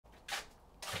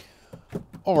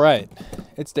All right,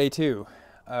 it's day 2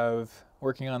 of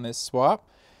working on this swap.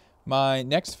 My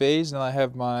next phase, now I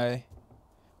have my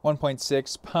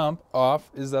 1.6 pump off,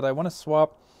 is that I want to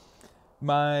swap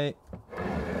my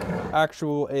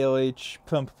actual ALH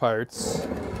pump parts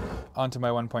onto my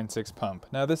 1.6 pump.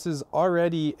 Now this is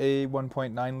already a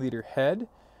 1.9 liter head,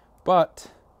 but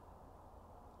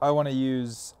I want to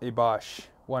use a Bosch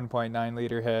 1.9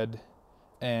 liter head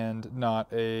and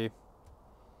not a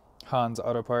Hans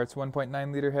Auto Parts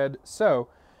 1.9 liter head. So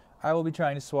I will be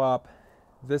trying to swap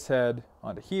this head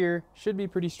onto here. Should be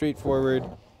pretty straightforward.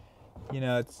 You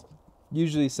know, it's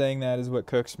usually saying that is what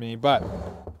cooks me, but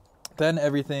then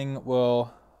everything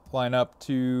will line up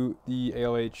to the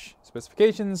ALH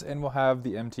specifications and we'll have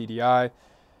the M-TDI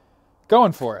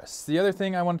going for us. The other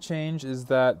thing I want to change is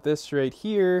that this right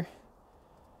here,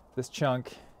 this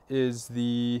chunk, is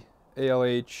the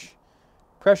ALH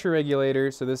pressure regulator.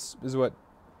 So this is what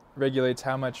regulates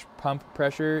how much pump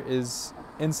pressure is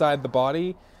inside the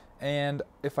body, and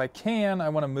if I can, I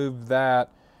want to move that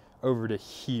over to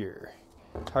here.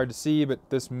 It's hard to see, but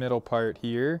this middle part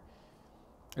here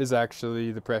is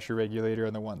actually the pressure regulator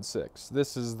on the 1.6.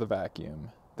 This is the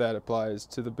vacuum that applies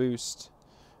to the boost.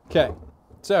 Okay,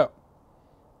 so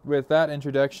with that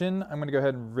introduction, I'm going to go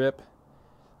ahead and rip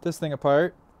this thing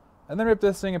apart, and then rip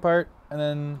this thing apart, and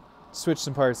then switch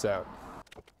some parts out.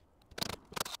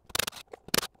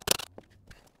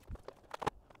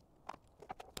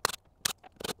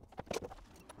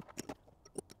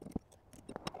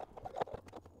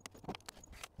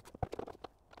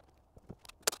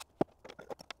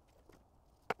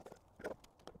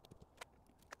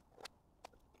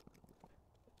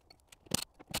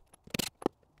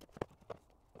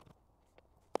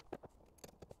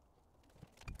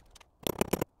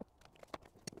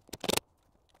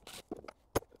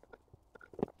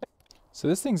 So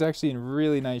this thing's actually in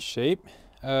really nice shape.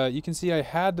 You can see I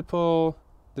had to pull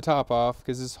the top off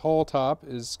because this whole top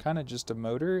is kind of just a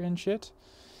motor and shit.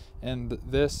 And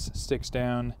this sticks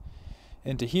down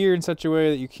into here in such a way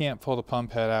that you can't pull the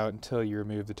pump head out until you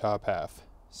remove the top half.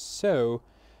 So,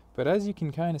 but as you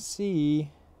can kind of see,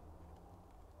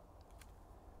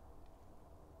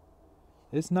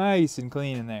 it's nice and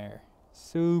clean in there.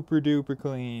 Super duper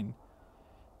clean.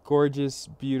 Gorgeous,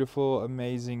 beautiful,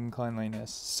 amazing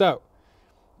cleanliness. So,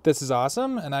 this is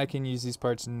awesome, and I can use these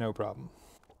parts no problem.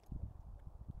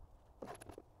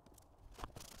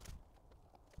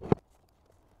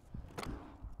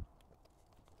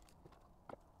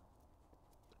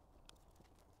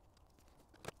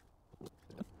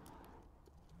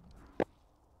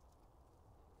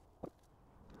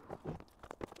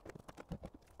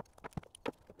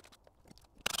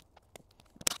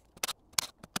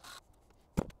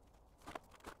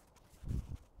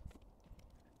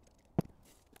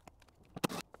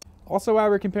 Also, while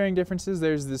we're comparing differences,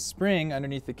 there's this spring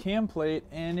underneath the cam plate,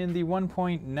 and in the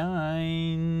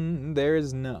 1.9, there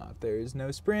is not. There is no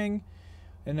spring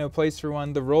and no place for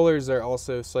one. The rollers are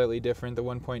also slightly different. The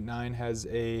 1.9 has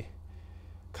a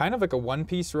kind of like a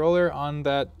one-piece roller on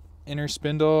that inner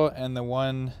spindle, and the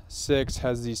 1.6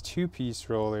 has these two-piece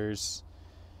rollers.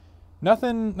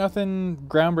 Nothing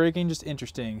groundbreaking, just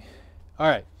interesting. All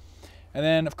right, and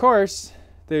then of course,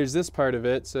 there's this part of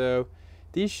it. So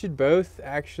these should both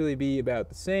actually be about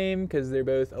the same because they're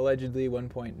both allegedly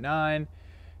 1.9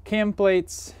 cam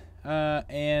plates.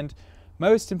 And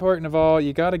most important of all,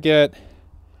 you got to get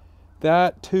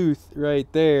that tooth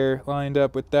right there lined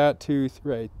up with that tooth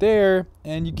right there.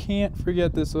 And you can't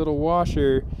forget this little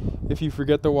washer. If you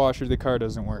forget the washer, the car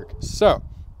doesn't work. So,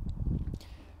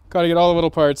 got to get all the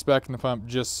little parts back in the pump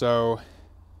just so,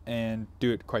 and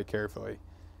do it quite carefully.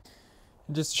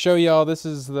 Just to show y'all, this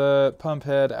is the pump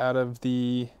head out of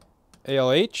the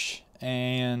ALH,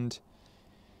 and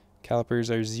calipers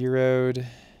are zeroed,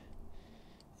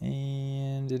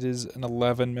 and it is an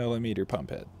 11mm pump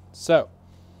head. So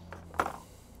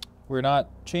we're not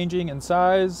changing in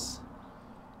size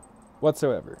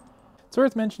whatsoever. It's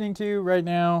worth mentioning too right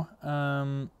now,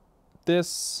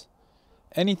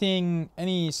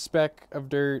 any speck of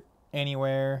dirt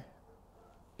anywhere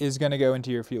is going to go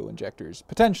into your fuel injectors,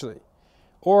 potentially,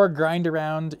 or grind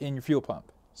around in your fuel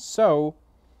pump. So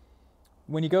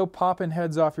when you go popping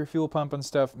heads off your fuel pump and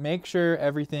stuff, make sure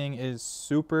everything is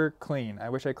super clean. I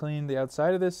wish I cleaned the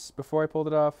outside of this before I pulled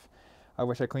it off. I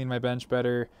wish I cleaned my bench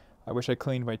better. I wish I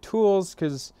cleaned my tools,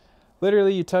 because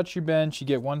literally you touch your bench, you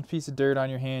get one piece of dirt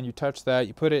on your hand, you touch that,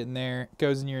 you put it in there, it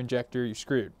goes in your injector, you're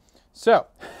screwed. So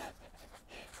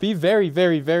be very,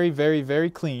 very, very, very, very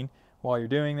clean while you're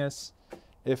doing this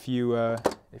if you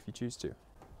choose to.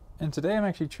 And today I'm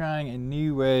actually trying a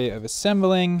new way of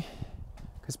assembling,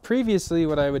 Because previously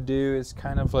what I would do is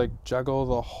kind of like juggle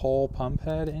the whole pump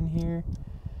head in here,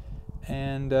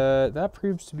 and that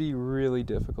proves to be really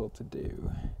difficult to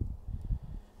do.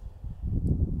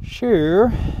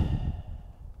 Sure.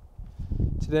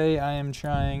 Today I am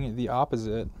trying the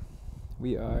opposite.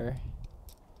 We are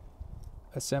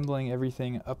assembling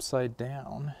everything upside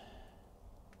down.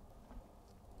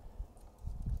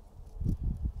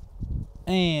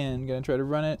 And gonna try to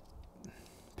run it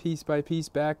piece by piece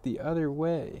back the other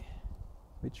way,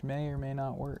 which may or may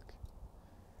not work.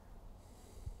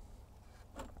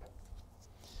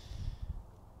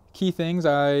 Key things,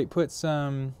 I put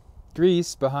some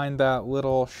grease behind that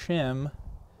little shim,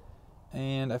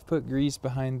 and I've put grease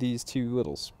behind these two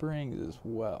little springs as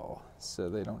well,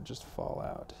 so they don't just fall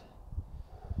out.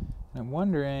 And I'm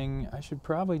wondering, I should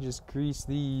probably just grease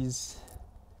these.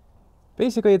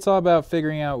 Basically, it's all about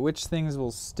figuring out which things will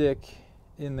stick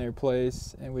in their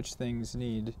place and which things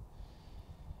need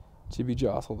to be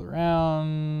jostled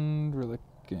around. We're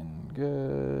looking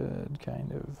good,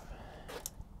 kind of.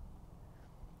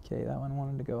 Okay, that one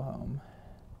wanted to go home.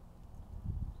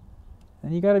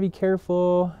 And you gotta be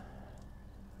careful.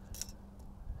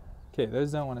 Okay,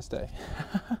 those don't want to stay.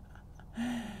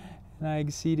 And I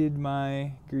exceeded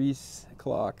my grease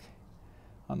clock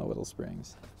on the little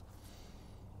springs.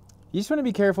 You just want to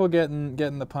be careful getting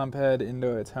the pump head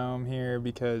into its home here,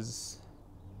 because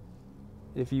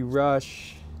if you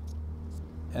rush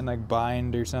and like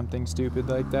bind or something stupid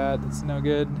like that, it's no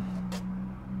good.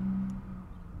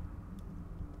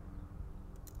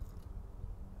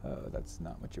 Oh, that's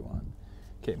not what you want.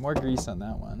 Okay, more grease on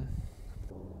that one.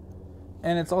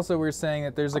 And it's also worth saying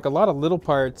that there's like a lot of little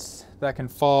parts that can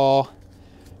fall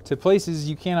to places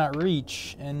you cannot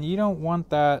reach, and you don't want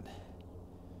that.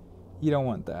 You don't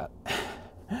want that.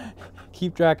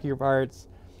 Keep track of your parts.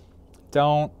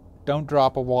 Don't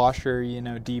drop a washer, you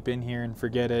know, deep in here and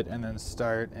forget it, and then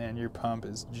start and your pump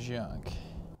is junk.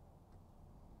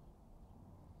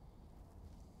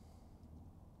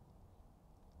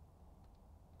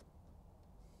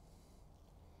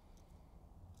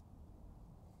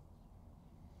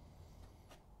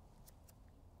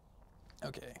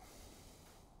 Okay.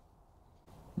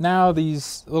 Now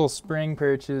these little spring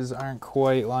perches aren't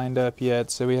quite lined up yet,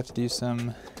 so we have to do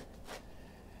some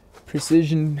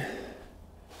precision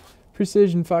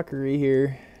fuckery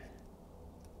here.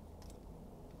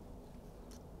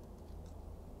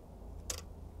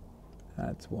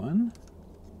 That's one.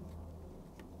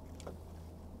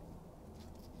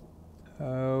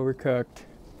 Oh, we're cooked.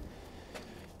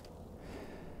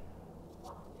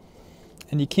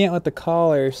 And you can't let the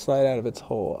collar slide out of its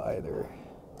hole either.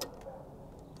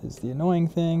 Is the annoying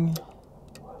thing.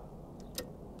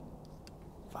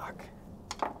 Fuck.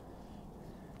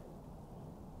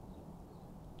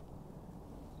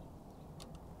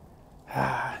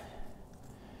 Ah.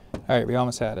 All right, we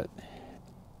almost had it.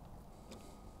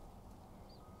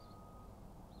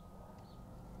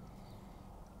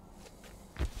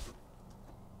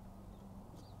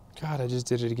 God, I just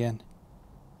did it again.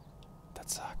 That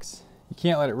sucks. You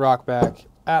can't let it rock back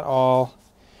at all,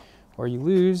 or you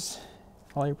lose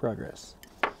all your progress.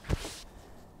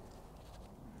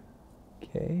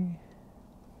 Okay.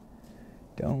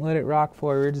 Don't let it rock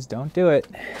forwards. Don't do it.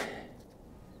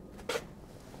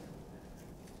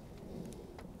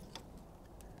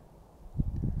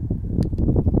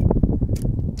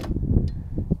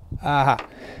 Aha.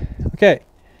 Okay.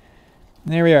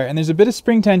 There we are. And there's a bit of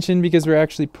spring tension because we're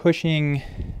actually pushing.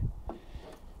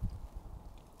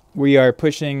 We are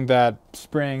pushing that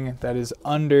spring that is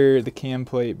under the cam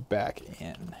plate back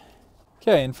in.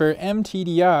 Okay, and for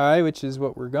M-TDI, which is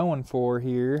what we're going for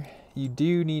here, you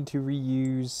do need to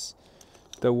reuse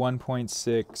the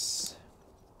 1.6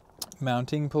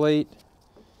 mounting plate.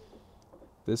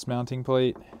 This mounting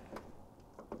plate.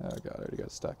 Oh God, I already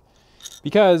got stuck.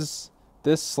 Because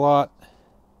this slot,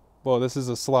 well, this is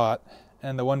a slot,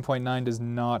 and the 1.9 does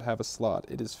not have a slot.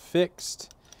 It is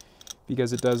fixed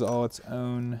because it does all its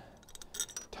own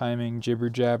timing jibber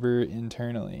jabber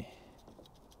internally.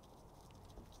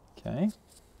 Okay.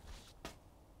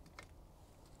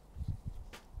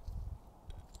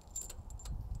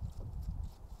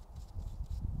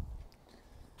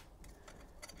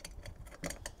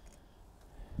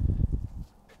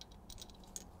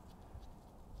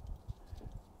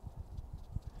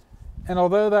 And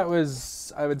although that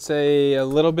was, I would say, a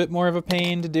little bit more of a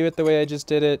pain to do it the way I just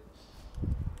did it,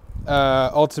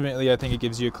 ultimately I think it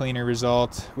gives you a cleaner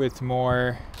result with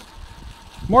more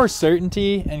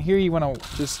certainty. And here you want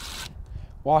to just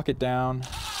walk it down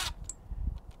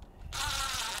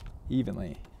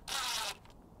evenly.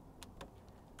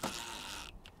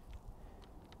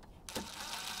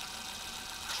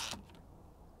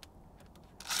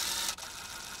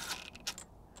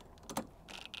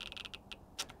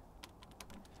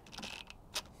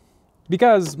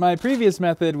 because my previous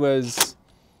method was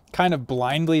kind of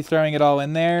blindly throwing it all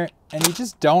in there, and you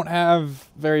just don't have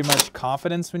very much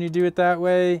confidence when you do it that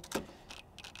way.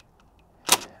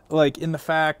 Like in the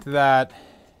fact that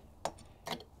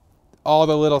all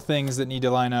the little things that need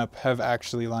to line up have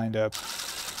actually lined up.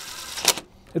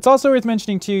 It's also worth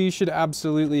mentioning too, you should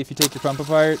absolutely, if you take your pump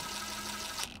apart,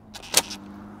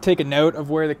 take a note of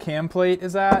where the cam plate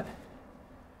is at,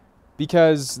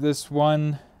 because this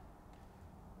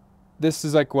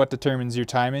is like what determines your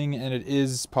timing, and it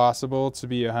is possible to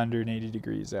be 180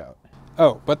 degrees out.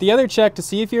 Oh, but the other check to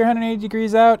see if you're 180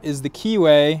 degrees out is the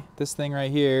keyway, this thing right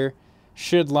here,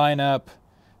 should line up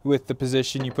with the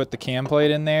position you put the cam plate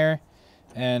in there,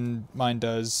 and mine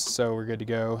does, so we're good to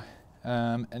go.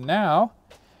 And now,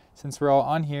 since we're all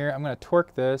on here, I'm gonna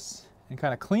torque this and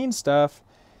kind of clean stuff,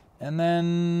 and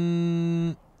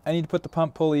then I need to put the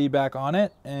pump pulley back on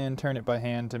it and turn it by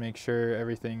hand to make sure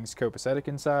everything's copacetic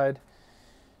inside.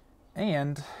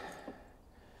 And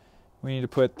we need to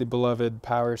put the beloved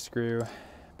power screw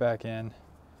back in.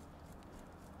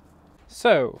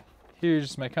 So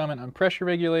here's my comment on pressure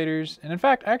regulators. And in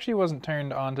fact, I actually wasn't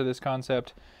turned on to this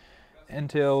concept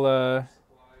until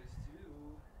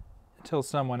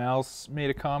someone else made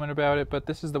a comment about it. But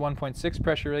this is the 1.6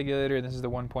 pressure regulator, and this is the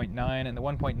 1.9. And the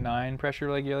 1.9 pressure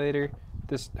regulator,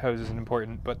 this hose isn't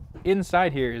important, but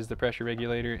inside here is the pressure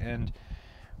regulator. And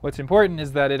what's important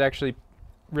is that it actually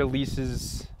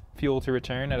releases fuel to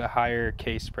return at a higher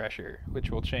case pressure, which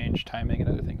will change timing and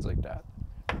other things like that.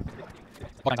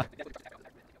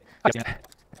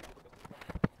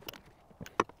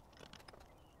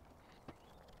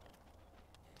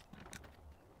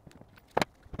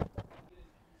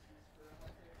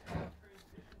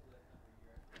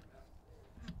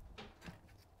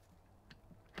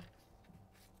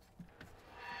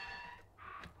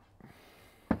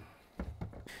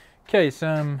 Okay,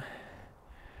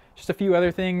 just a few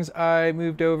other things I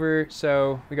moved over.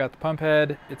 So we got the pump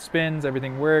head, it spins,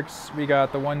 everything works. We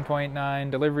got the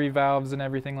 1.9 delivery valves and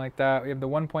everything like that. We have the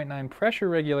 1.9 pressure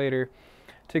regulator.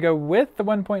 To go with the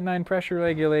 1.9 pressure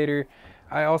regulator,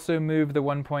 I also moved the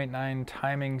 1.9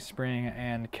 timing spring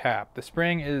and cap. The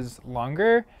spring is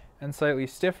longer and slightly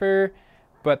stiffer,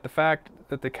 but the fact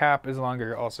that the cap is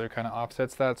longer also kind of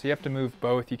offsets that. So you have to move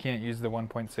both. You can't use the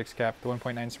 1.6 cap, the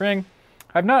 1.9 spring.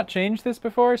 I've not changed this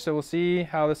before, so we'll see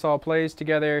how this all plays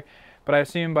together, but I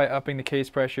assume by upping the case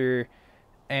pressure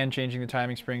and changing the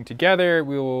timing spring together,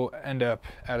 we will end up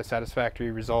at a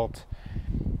satisfactory result.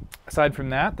 Aside from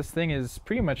that, this thing is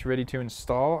pretty much ready to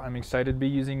install. I'm excited to be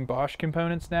using Bosch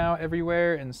components now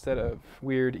everywhere instead of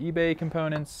weird eBay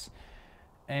components,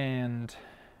 and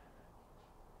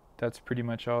that's pretty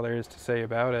much all there is to say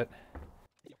about it.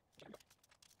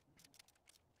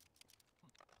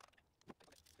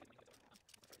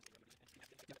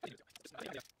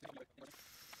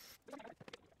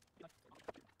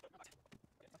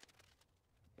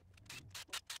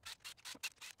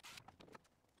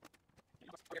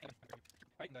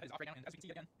 Right, and is off right now, and as you can see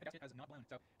again, the gasket has not blown.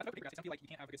 So that's about paper gasket. Some feel like you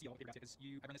can't have a good seal of paper gasket because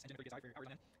I run this engine for PSI for hours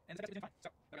on end, and the gasket is doing fine. So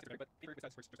no gasket, but paper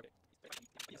besides works just okay.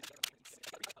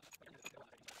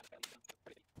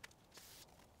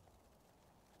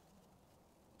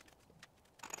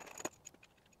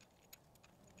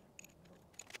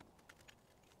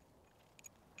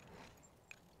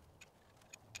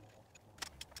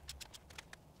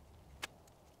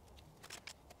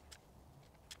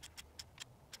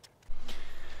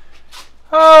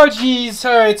 Oh geez,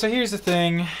 alright, so here's the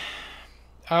thing.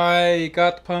 I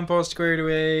got the pump all squared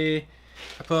away.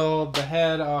 I pulled the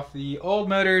head off the old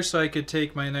motor so I could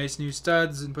take my nice new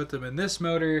studs and put them in this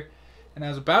motor. And I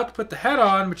was about to put the head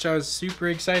on, which I was super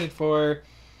excited for,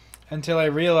 until I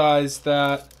realized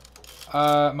that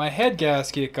my head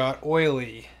gasket got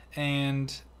oily.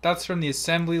 And that's from the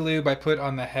assembly lube I put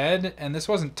on the head. And this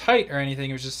wasn't tight or anything,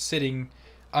 it was just sitting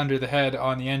under the head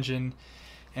on the engine.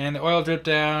 And the oil dripped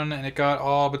down and it got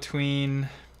all between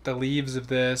the leaves of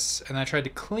this, and I tried to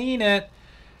clean it,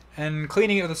 and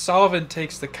cleaning it with a solvent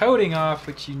takes the coating off,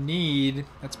 which you need.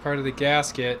 That's part of the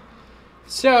gasket.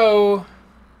 So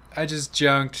I just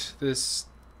junked this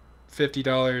 $50,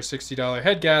 $60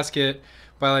 head gasket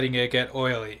by letting it get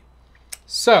oily.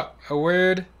 So a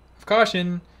word of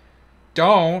caution,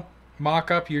 don't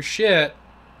mock up your shit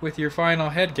with your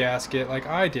final head gasket like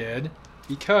I did,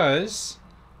 because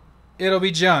it'll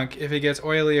be junk if it gets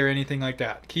oily or anything like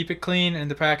that. Keep it clean in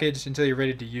the package until you're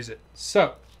ready to use it.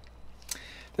 So,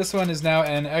 this one is now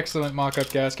an excellent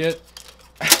mock-up gasket.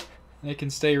 It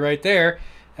can stay right there.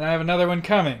 And I have another one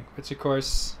coming, which of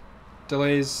course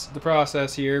delays the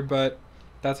process here, but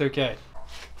that's okay.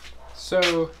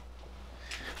 So,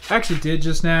 I actually did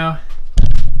just now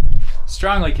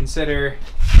strongly consider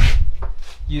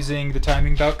using the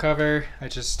timing belt cover. I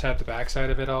just have the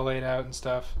backside of it all laid out and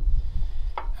stuff.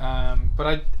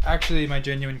 But my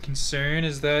genuine concern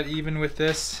is that even with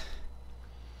this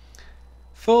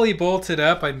fully bolted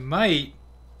up, I might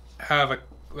have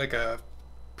a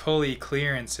pulley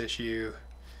clearance issue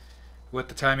with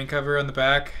the timing cover on the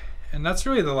back, and that's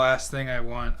really the last thing I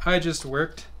want. I just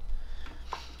worked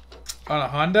on a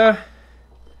Honda,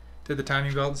 did the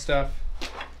timing belt and stuff,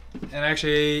 and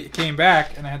actually came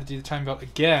back and I had to do the timing belt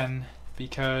again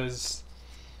because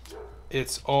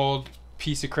its old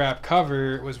piece of crap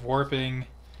cover was warping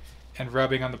and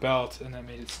rubbing on the belt, and that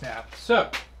made it snap.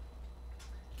 So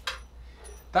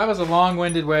that was a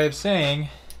long-winded way of saying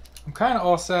I'm kind of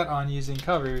all set on using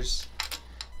covers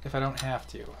if I don't have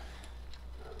to.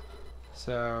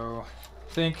 So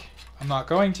I think I'm not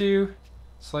going to.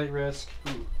 Slight risk.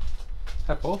 Ooh,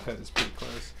 that bolt head is pretty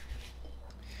close.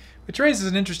 Which raises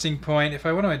an interesting point. If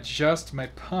I want to adjust my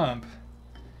pump,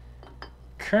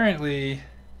 currently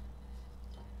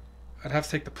I'd have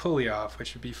to take the pulley off,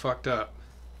 which would be fucked up.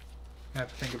 I have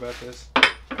to think about this.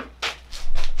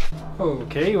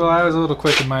 Okay, well, I was a little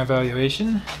quick in my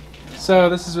evaluation. So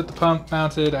this is with the pump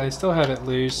mounted. I still have it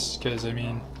loose because, I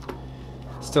mean,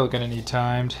 still gonna need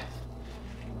timed.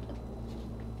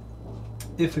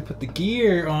 If we put the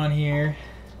gear on here,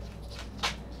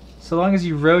 so long as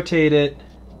you rotate it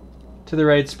to the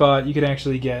right spot, you can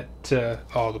actually get to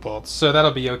all the bolts. So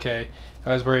that'll be okay.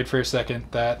 I was worried for a second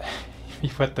that if you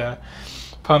put the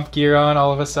pump gear on,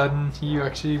 all of a sudden you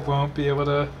actually won't be able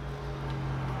to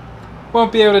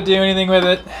do anything with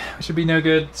it, which would be no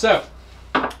good. So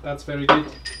that's very good.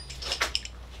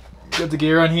 Get the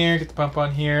gear on here, get the pump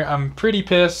on here. I'm pretty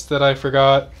pissed that I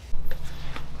forgot.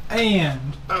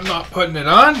 And I'm not putting it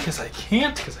on because I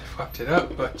can't, because I fucked it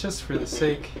up, but just for the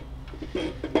sake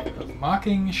of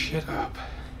mocking shit up.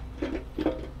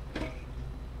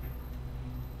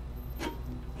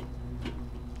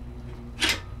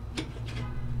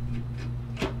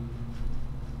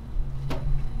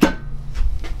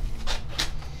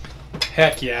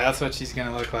 Heck yeah, that's what she's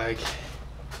gonna look like.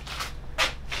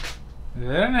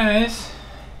 Very nice.